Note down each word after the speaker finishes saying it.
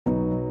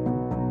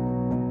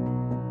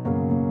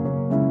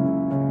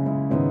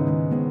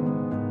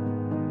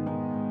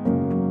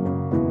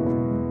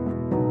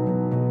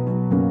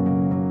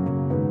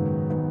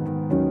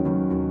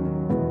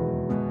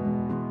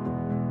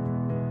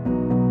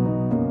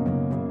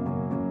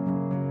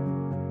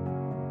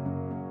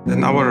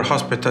In our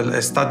hospital,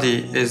 a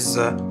study is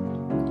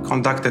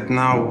conducted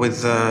now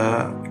with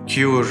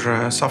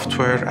Qure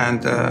software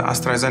and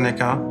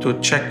AstraZeneca to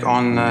check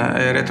on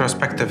a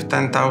retrospective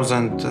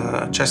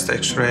 10,000 chest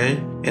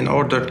X-ray in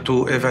order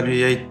to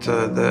evaluate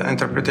the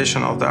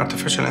interpretation of the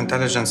artificial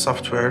intelligence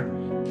software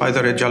by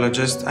the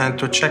radiologist and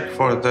to check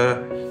for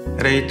the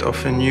rate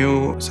of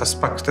new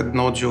suspected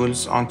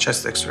nodules on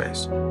chest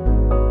X-rays.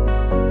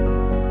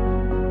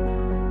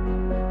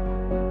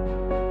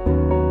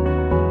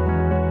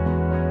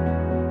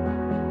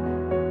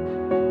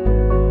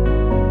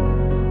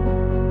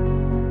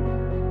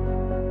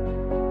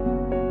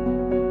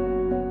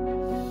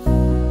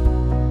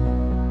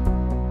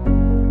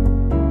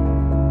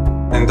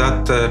 In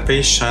that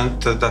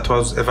patient that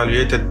was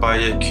evaluated by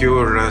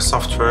Qure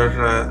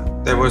software,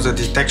 there was a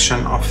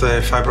detection of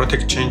the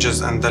fibrotic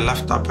changes in the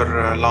left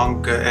upper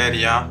lung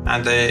area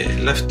and a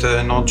left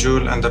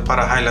nodule in the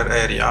parahilar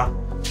area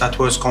that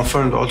was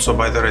confirmed also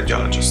by the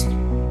radiologist.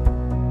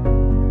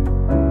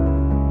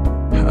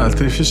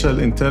 Artificial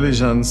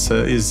intelligence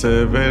is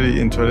a very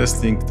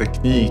interesting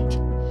technique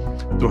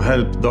to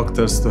help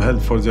doctors to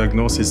help for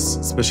diagnosis,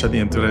 especially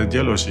in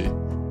radiology.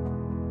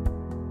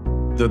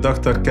 The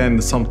doctor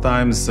can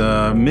sometimes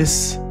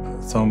miss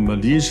some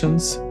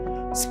lesions,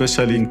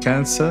 especially in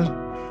cancer,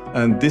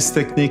 and this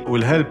technique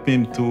will help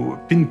him to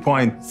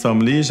pinpoint some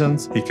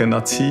lesions he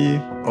cannot see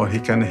or he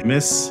can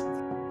miss.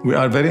 We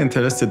are very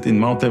interested in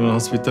Mount Lebanon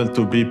Hospital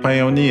to be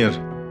pioneer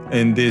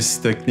in this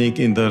technique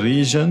in the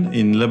region,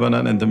 in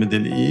Lebanon and the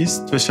Middle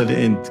East,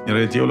 especially in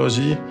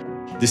radiology.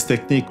 This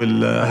technique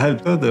will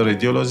help the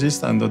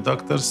radiologists and the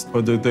doctors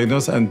for the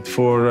diagnosis and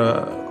for,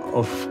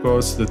 of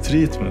course, the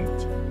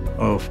treatment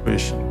of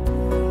patients.